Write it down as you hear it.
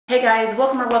Hey guys,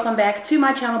 welcome back to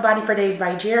my channel Body for Days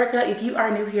by Jerica. If you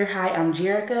are new here, hi, I'm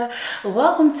Jerica.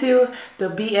 Welcome to the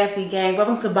BFD gang.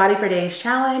 Welcome to Body for Days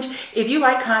challenge. If you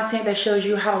like content that shows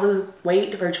you how to lose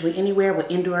weight virtually anywhere with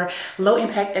indoor low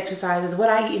impact exercises, what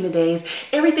I eat in a days,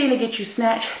 everything to get you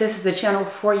snatched, this is the channel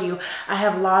for you. I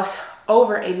have lost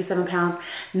over 87 pounds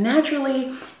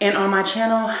naturally, and on my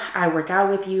channel I work out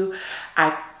with you.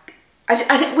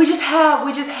 We just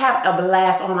have a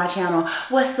blast on my channel.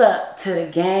 What's up to the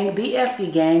gang,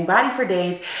 BFD gang, Body for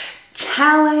Days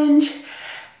challenge.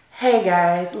 Hey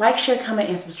guys, like, share, comment,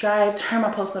 and subscribe. Turn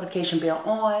my post notification bell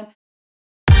on.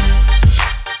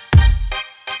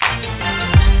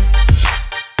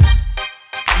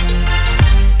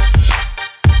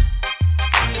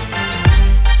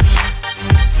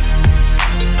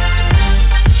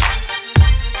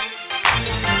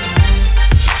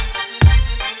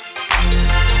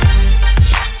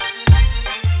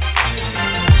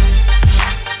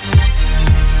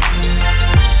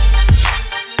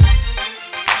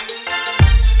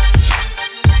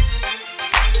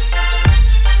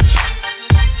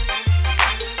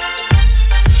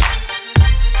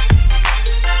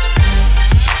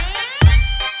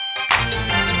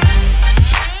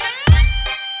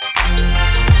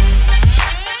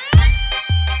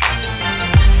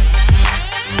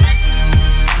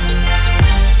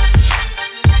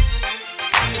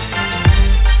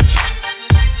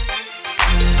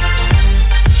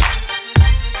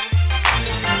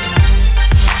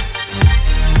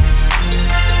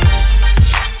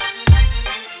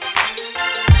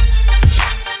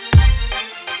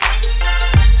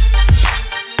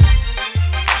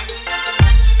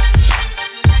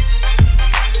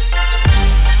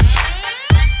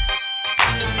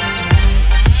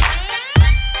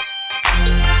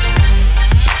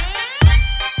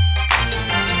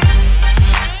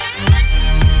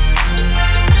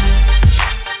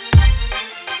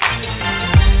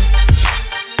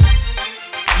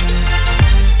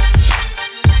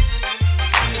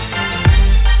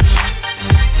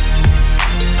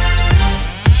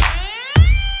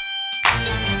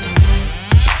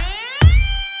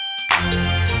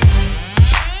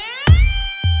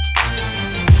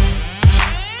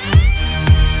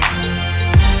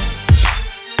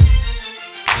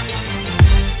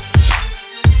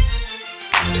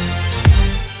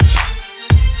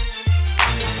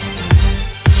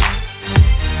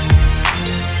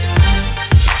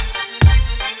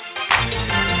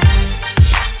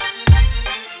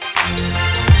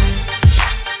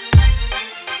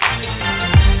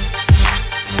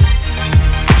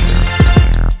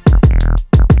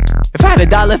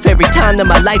 $1 for every time that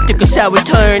my life took a sour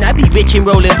turn. I be rich and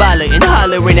rolling baller and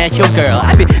hollering at your girl.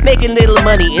 I be making little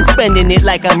money and spending it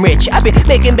like I'm rich. I be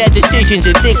making bad decisions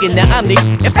and thinking that I'm the.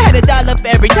 If I had $1 for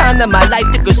every time that my life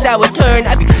took a sour turn,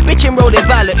 I be rich and rolling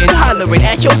baller and hollering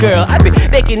at your girl. I be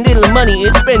making little money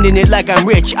and spending it like I'm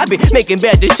rich. I be making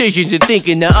bad decisions and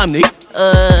thinking that I'm the.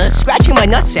 Scratching my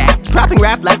nutsack, dropping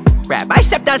rap like rap. I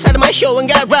stepped outside of my show and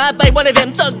got robbed by one of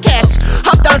them thug cats.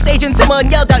 Hopped on stage and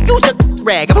someone yelled out, "Use a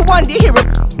rag." If I wanted to hear a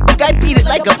I beat it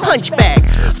like a punch bag.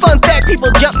 Fun fact, people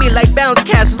jump me like bounce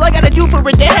castles. All I gotta do for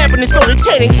it to happen is go to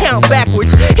 10 and count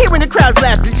backwards. Hearing the crowd's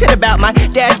laughter, said about my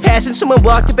dad's past, and someone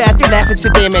walked the bath, they laughed and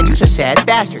said, "Damn man, you's a sad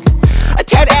bastard." A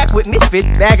tad act misfit,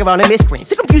 vagabond and miscreant.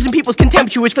 So confusing people's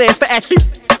contemptuous glance for actually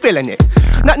feeling it.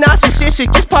 Not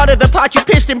narcissistic, just part of the pot you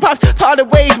pissed in. Pops parted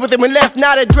ways with him and left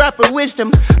not a drop of wisdom.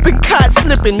 Been caught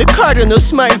slipping, the cardinal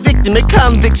smart victim of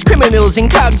convicts, criminals, and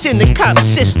cogs in the cop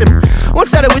system. Once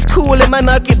thought it was cool in my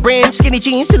market brand, skinny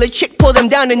jeans, till a chick pulled them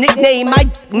down and nicknamed my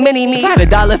mini-me. If I had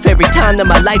 $1 for every time that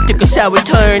my life took a sour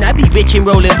turn, I'd be rich and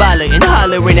rolling baller and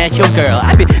hollering at your girl.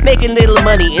 I'd be making little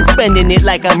money and spending it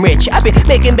like I'm rich. I'd be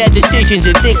making bad decisions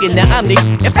and thinking that I'm the.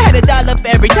 If I had $1 for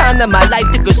every time that my life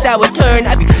took a sour turn,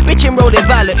 I'd be rich and rolling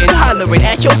baller and hollering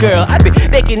at your girl. I'd be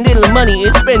making little money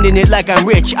and spending it like I'm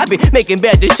rich. I'd be making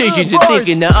bad decisions and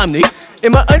thinking that I'm the.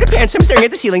 In my underpants, I'm staring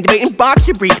at the ceiling, debating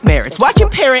boxer brief merits. Watching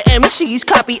parent MCs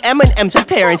copy M&M's of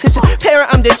parents. It's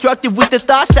apparent I'm destructive with the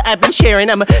thoughts that I've been sharing.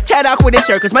 I'm a tad awkward in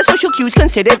circles, my social cues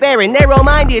considered barren.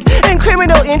 Narrow-minded and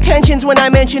criminal intentions when I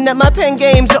mention that my pen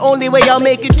game's the only way I'll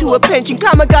make it to a pension.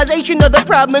 Kamikazation of the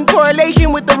problem in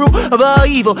correlation with the root of all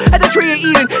evil. At the tree of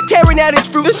Eden, tearing at its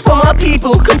fruit is for my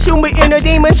people. Consumed with inner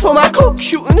demons for my coke,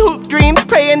 shooting hoop dreams,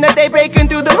 praying that they breaking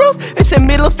through the roof. It's a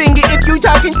middle finger if you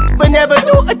talking but never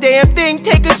do a damn thing.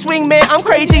 Take a swing, man, I'm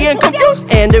crazy and confused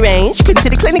and deranged,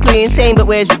 considered clinically insane, but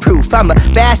where's the proof? I'm a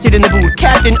bastard in the booth,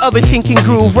 captain of a sinking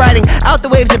groove, riding out the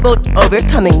waves of boat,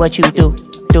 overcoming what you do.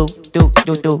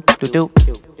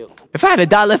 If I had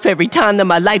 $1 for every time that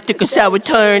my life took a sour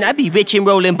turn, I'd be rich and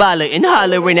rolling baller and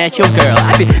hollering at your girl.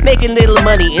 I'd be making little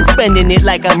money and spending it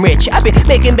like I'm rich. I'd be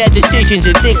making bad decisions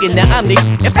and thinking that I'm the.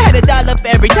 If I had $1 for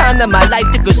every time that my life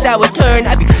took a sour turn,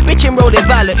 I'd be rich and rolling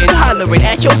baller and hollering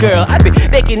at your girl. I'd be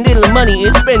making little money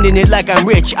and spending it like I'm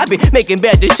rich. I'd be making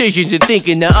bad decisions and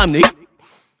thinking that I'm the.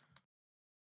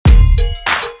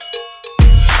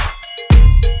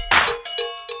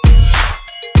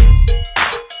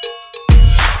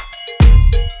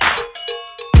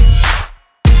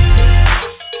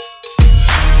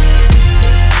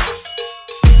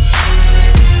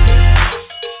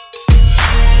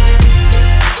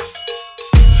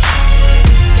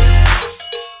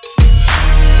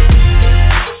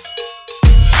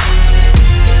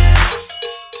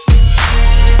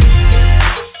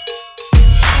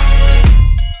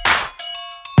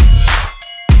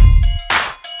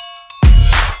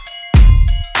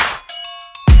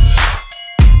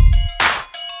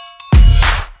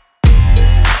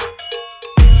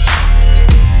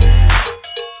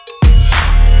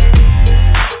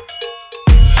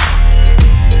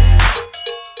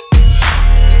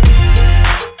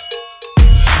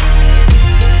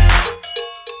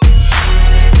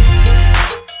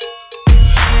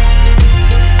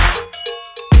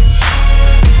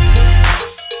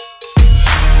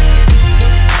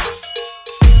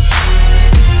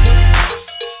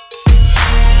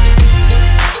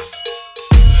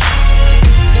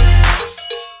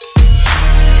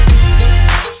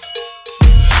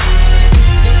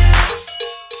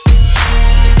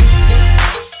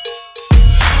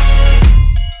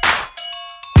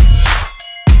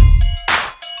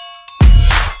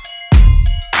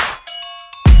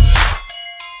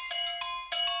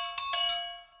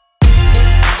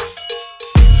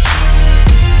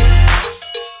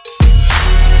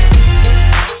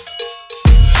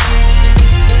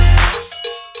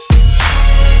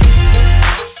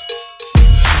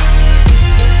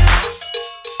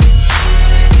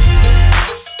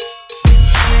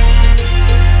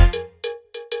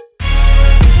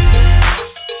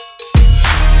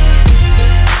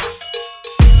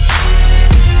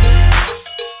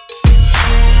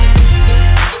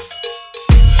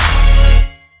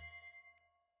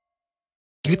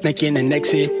 You thinking an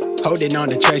exit, holding on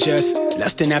to treasures,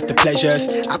 lusting after pleasures.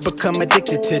 I become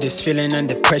addicted to this feeling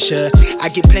under pressure. I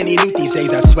get plenty loot these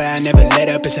days, I swear I never let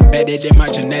up. It's embedded in my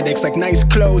genetics, like nice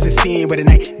clothes and seeing where the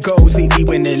night goes. Lately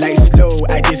when the lights low,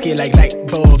 I just get like light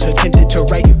bulbs. Attempted to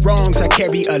right wrongs, I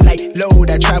carry a light load.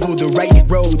 I travel the right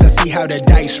roads, I see how the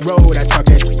dice roll. I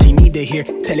talk that you need to hear,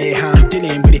 tell it how I'm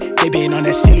dealing with it. They been on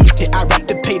that silly shit, I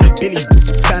rap to pay the billies.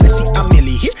 Trying to see I'm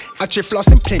Millie here, out here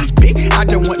flossing plenty big. I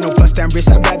don't want no bust down wrist,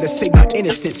 I'd rather save my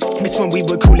innocence. Miss when we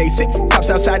were Kool-Aid sick,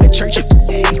 cops outside the church.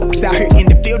 Out here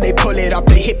in the field, they pull it off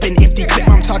the hip and empty clip.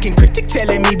 I'm talking cryptic,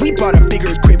 telling me we bought a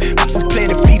bigger crib. Pops is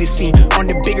playing the beat scene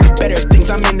on the bigger, better things.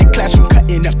 I'm in the classroom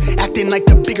cutting up, acting like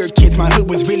the bigger kids. My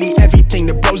hood was really everything.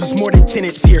 The bros was more than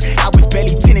tenants here. I was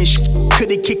barely tenant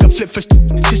couldn't kick a flip for shit.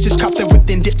 Just copped it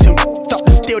within dip to thought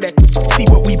to steal that. See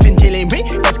what we've been dealing with.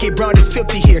 Let's get broad is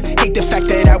filthy here. Hate the fact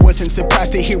that I wasn't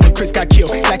surprised to hear when Chris got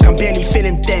killed. Like I'm barely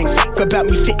fitting things. Fuck about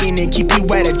me fitting and keep you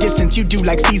at a distance. You do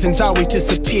like seasons always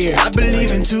disappear. I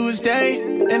believe in Tuesday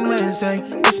and Wednesday.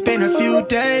 It's been a few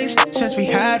days since we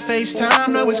had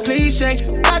FaceTime. No, it's cliche.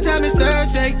 My time is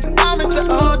Thursday. I miss the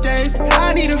old days.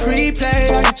 I need a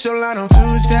replay. I hit your line on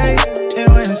Tuesday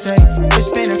and Wednesday.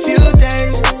 It's been a few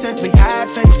days since we had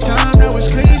FaceTime. No,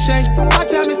 it's cliche. My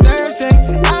time is Thursday.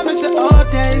 I miss the old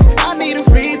days. I need a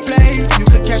replay. You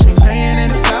could catch me laying in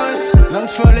the flowers,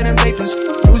 lungs full of them vapors,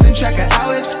 losing track of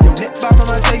hours. Your lip balm on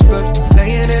my taste buds,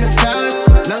 laying in the flowers,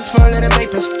 lungs full of them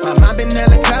vapors. My mind been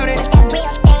hella clouded.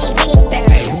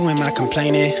 Hey, who am I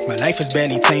complaining? My life is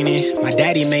barely tainted. My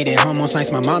daddy made it almost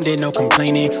nice, my mom did no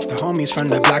complaining. The homies from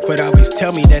the block would always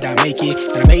tell me that I make it,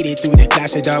 and I made it through the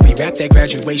classes, dog. We wrapped that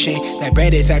graduation, that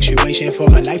bread infatuation for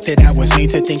a life that I was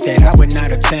made to think that I would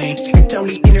not obtain. It's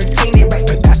only entertaining, right?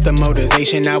 But that's the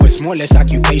motivation. Now it's more or less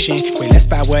occupation. Way less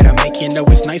by what I'm making, though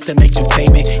it's nice to make new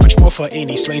payment. Much more for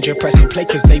any stranger pressing play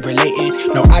cause they relating.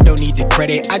 No, I don't need the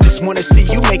credit, I just wanna see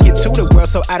you make it to the world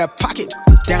so out of pocket.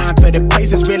 Down, but the praise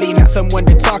is really not someone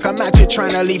to talk. I'm out here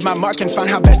trying to leave my mark and find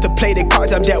how best to play the cards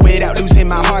I'm dealt without losing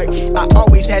my heart. I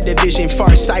always had the vision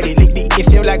far-sighted. Lately it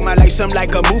feel like my life some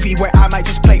like a movie where I might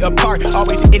just play a part.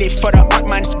 Always in it for the art,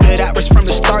 my nigga, that was from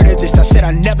the start of this. I said I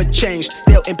never changed,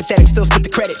 still empathetic, still split the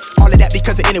credit. All of that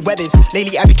because of inner weapons.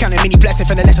 Lately I be counting many blessings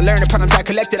from the lesson learned, the problems I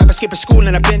collected. I've been skipping school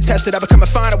and I've been tested. I become a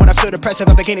finder when I feel depressive.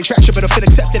 I've been gaining traction but I feel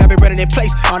accepted. I've been running in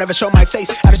place, I don't ever show my face.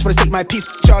 I just wanna take my peace,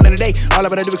 y'all in the day. All I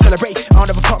wanna do is celebrate. I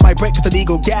don't ever caught my break with the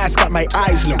legal gas, got my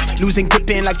eyes low, losing grip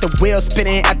in like the wheel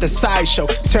spinning at the sideshow.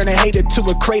 Turn a hater to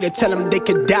a crater, tell them they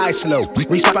could die slow.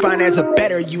 Respond as a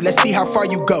better you, let's see how far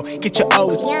you go. Get your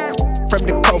O's from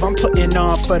the cove, I'm putting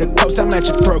on for the coast. I'm at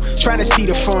your throat, trying to see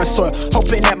the foreign soil,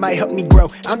 hoping that might help me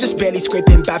grow. I'm just barely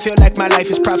scraping by, feel like my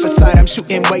life is prophesied. I'm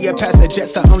shooting way up past the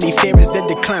jets, the only fear is the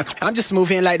decline. I'm just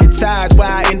moving like the tides, why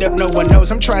I end up no one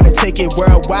knows. I'm trying to take it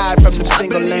worldwide from the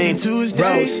single lane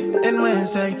Tuesdays and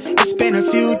Wednesday. It's been a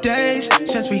few days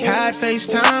since we had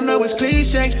FaceTime. No, it's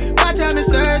cliche. My time is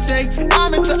Thursday.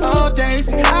 I miss the old days.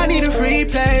 I need a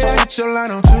replay. I hit your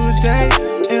line on Tuesday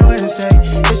and Wednesday.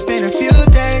 It's been a few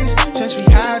days since we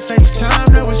had FaceTime.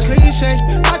 No, it's cliche.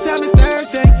 My time is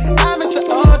Thursday. I miss the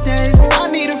old days. I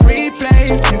need a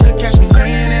replay. You could catch me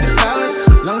laying in the flowers,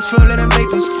 lungs full of them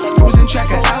vapors, losing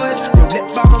track of hours. Your lip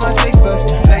balm on my taste buds,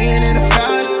 laying in the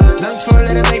flowers, lungs full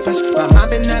of the vapors. My mind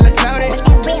been hella clouded.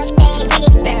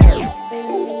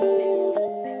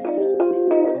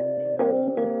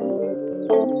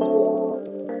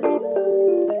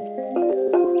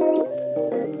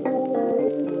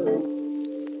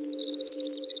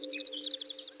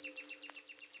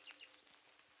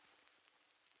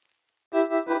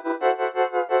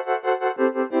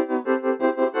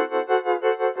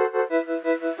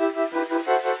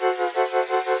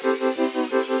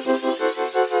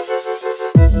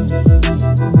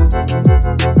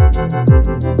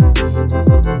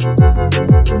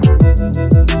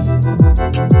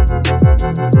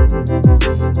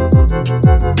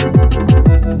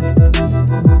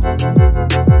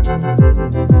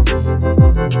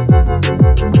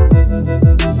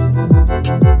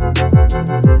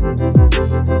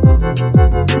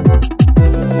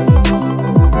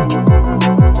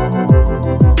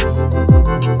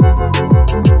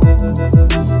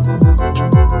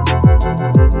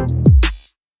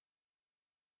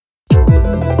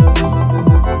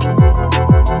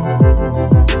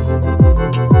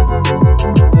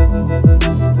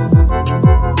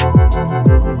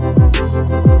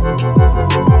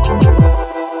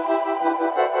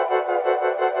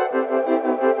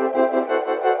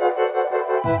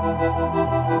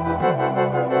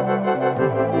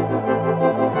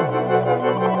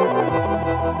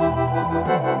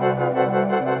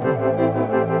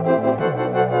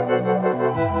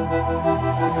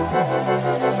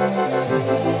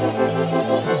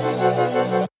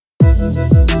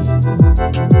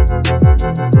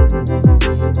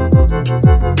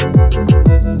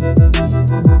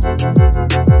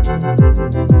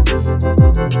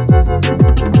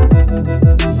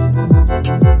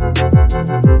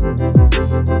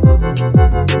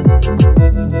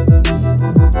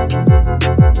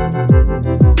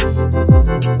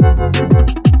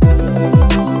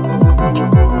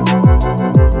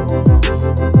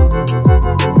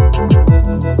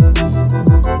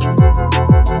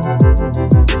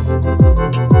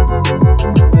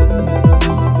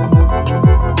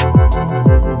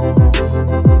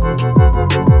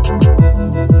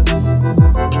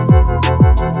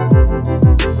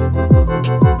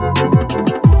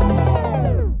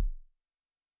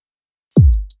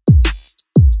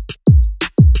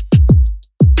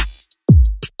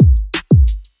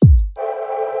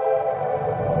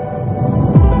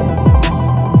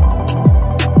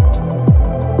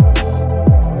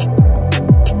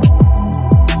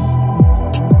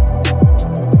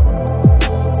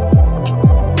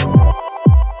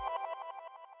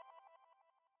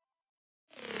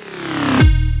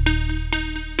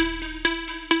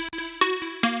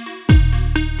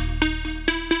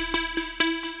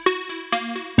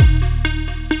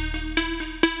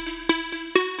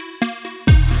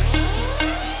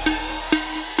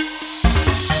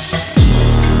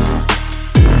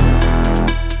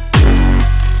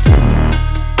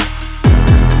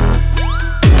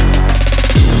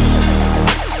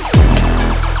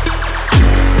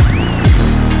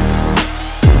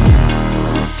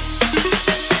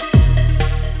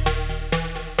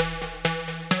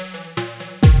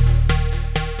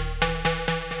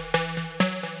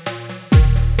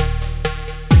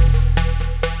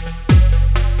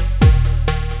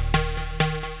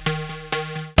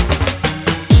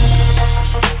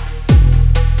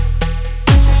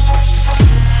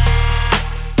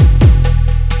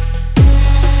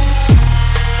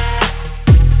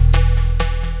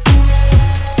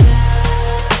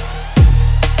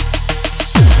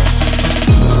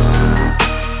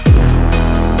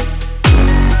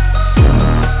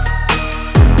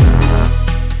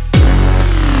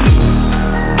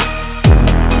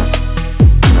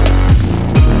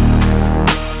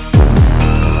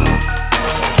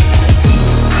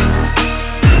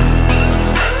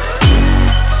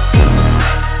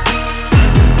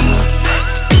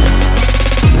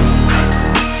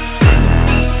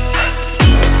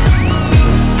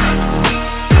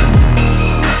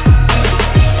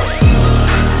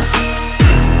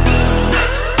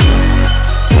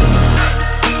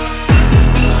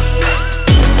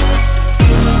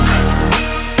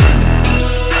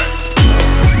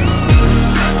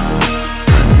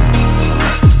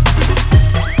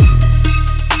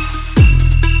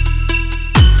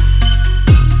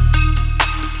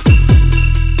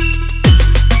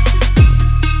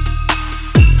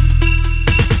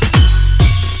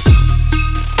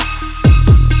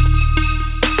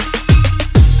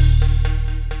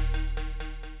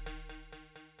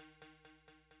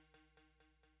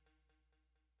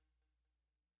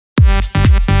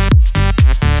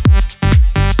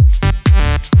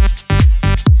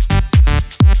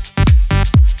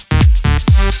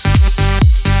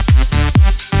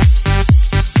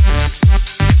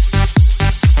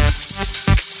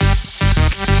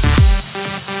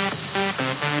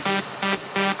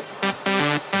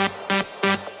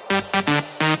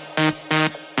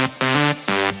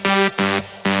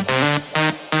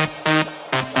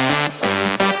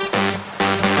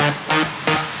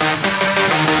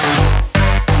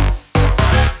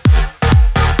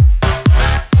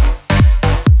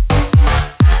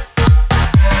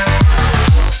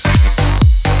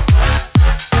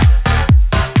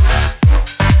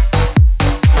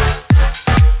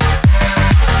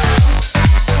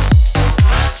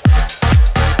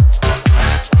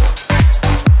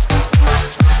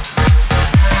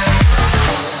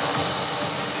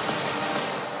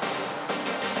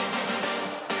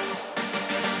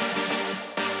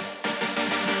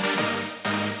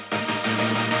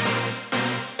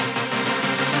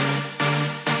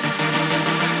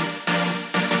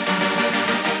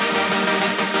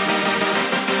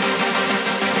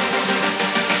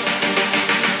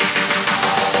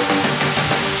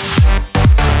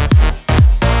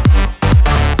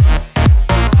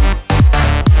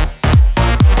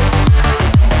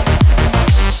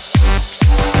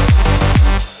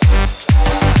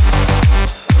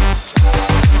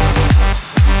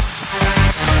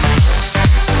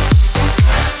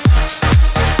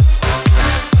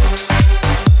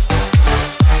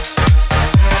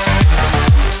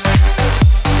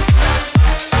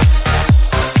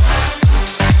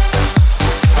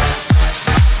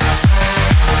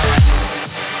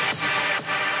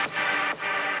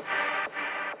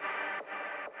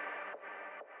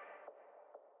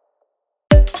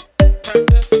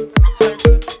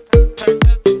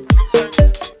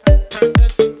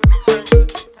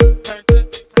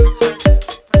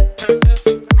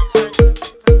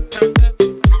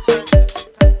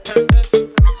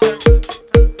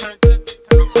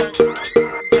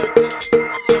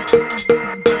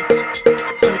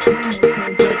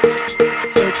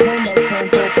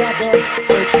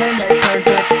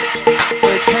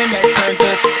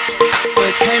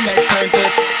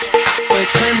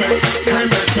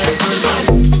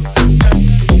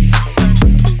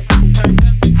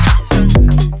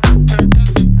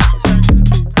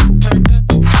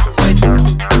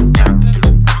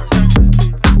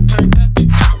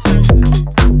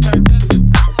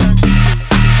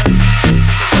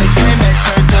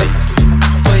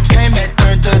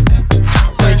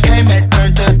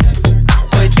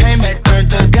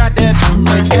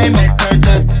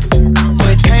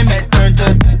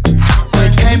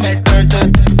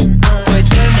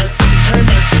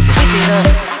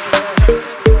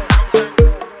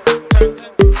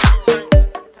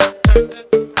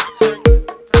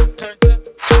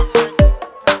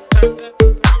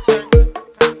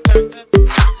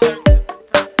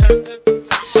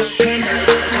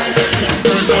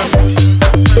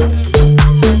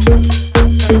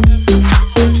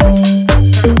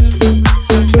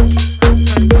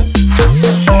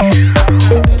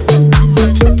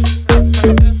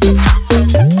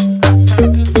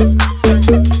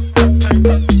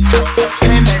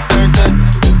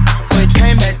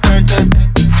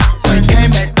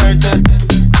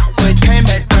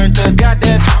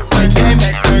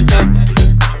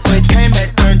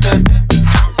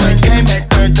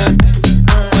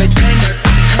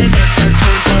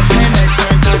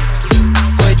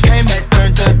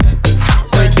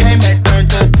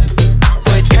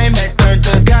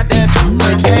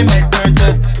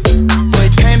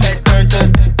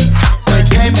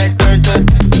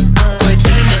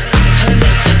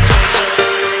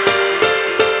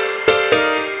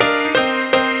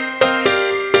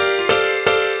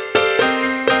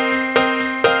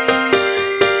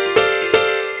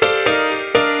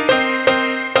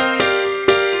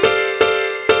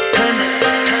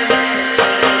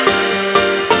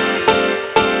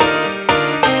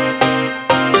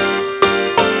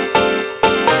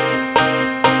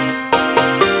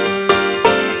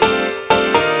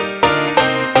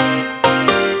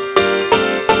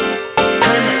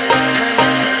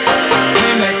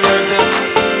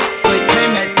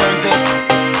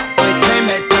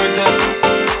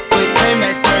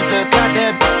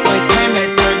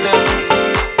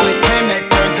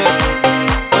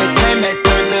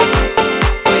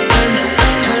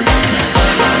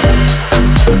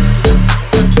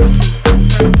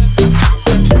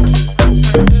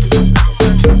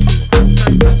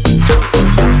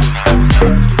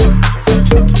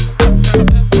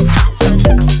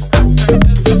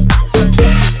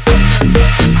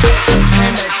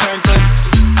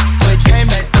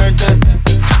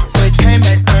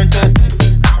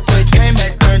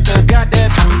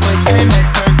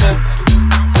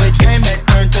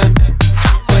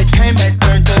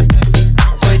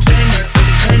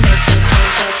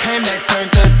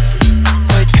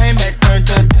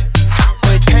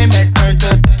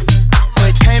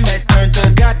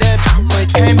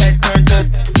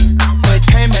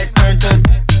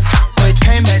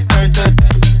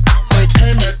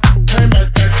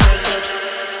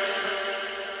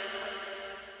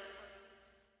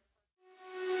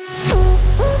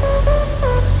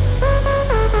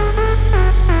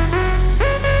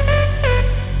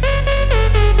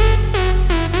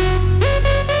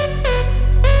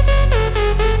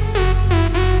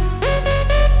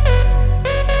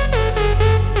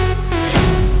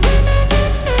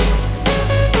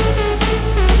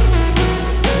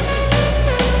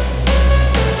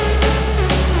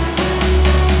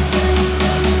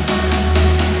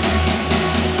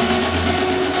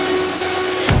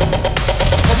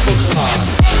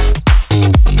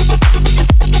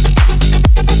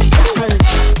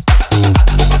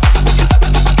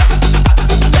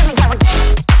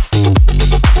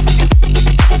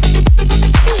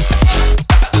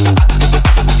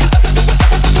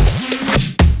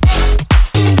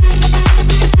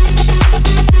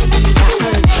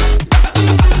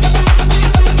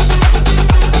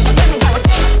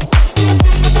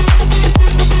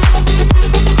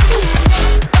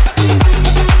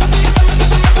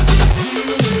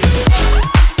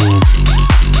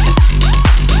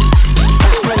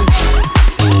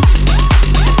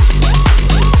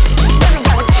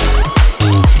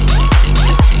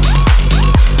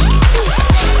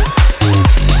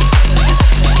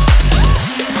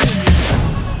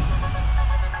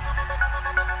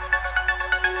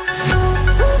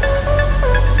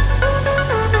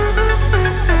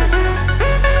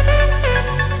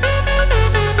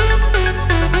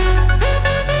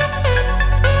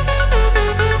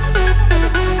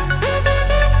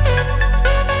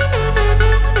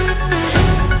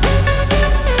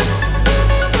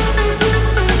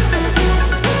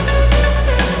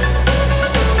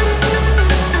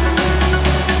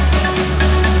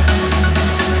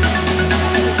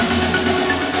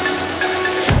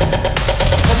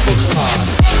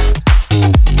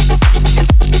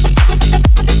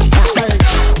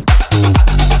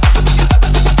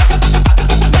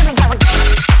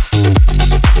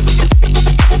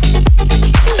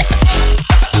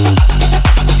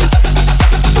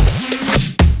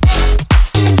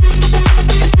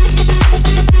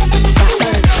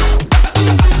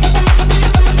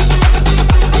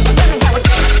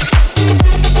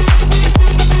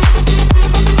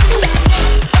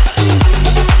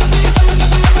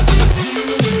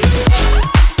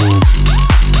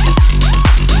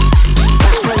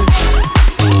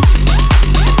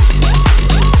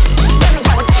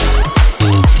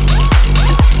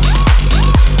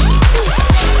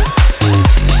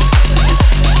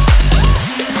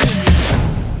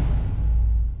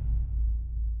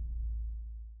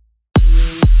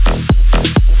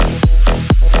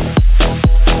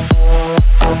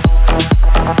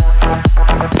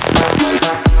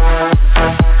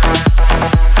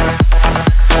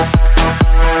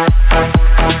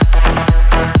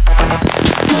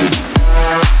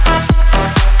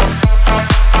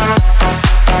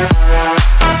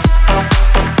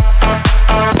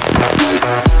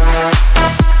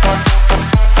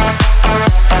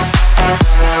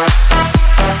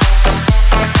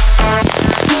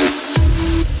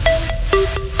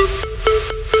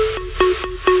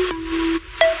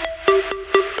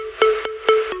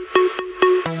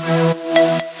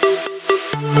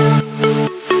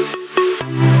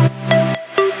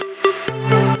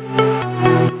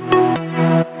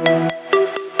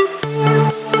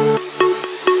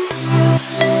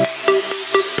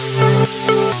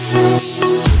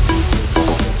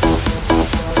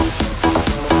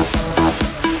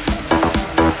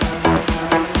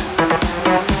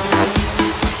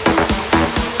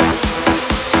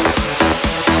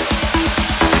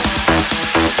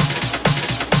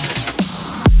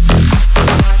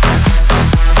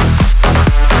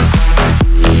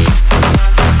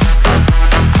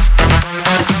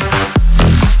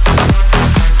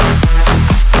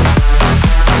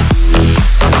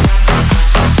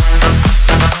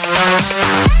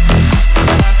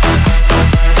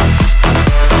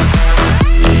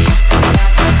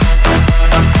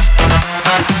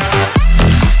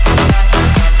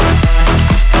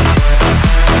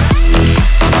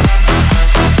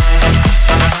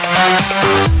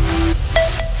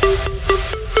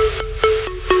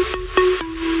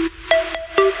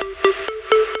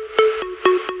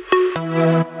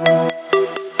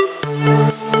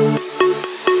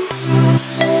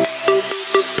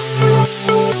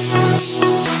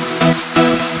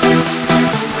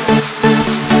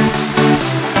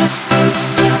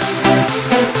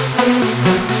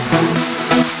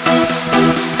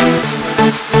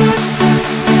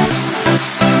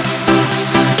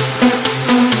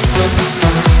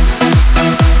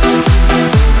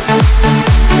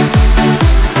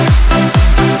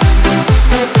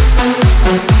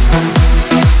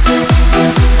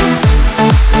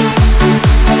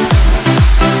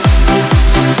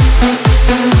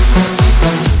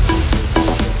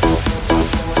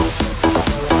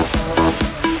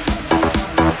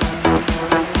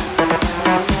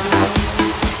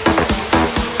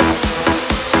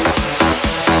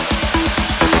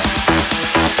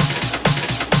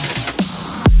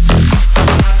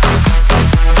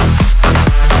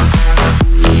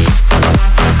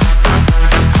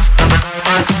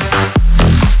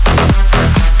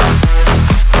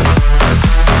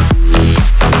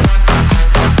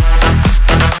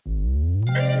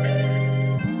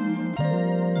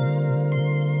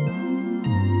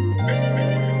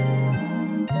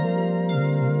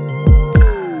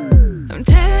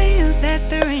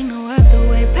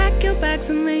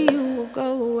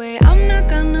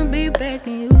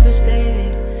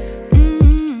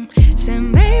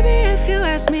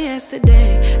 asked me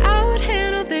yesterday, I would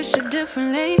handle this shit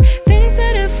differently. Things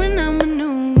are different, I'm a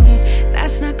new me.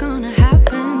 That's not gonna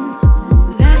happen.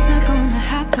 That's not gonna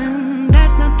happen.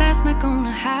 That's not gonna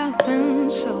happen.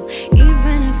 So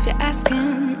even if you're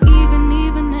asking,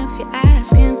 even if you're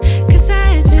asking,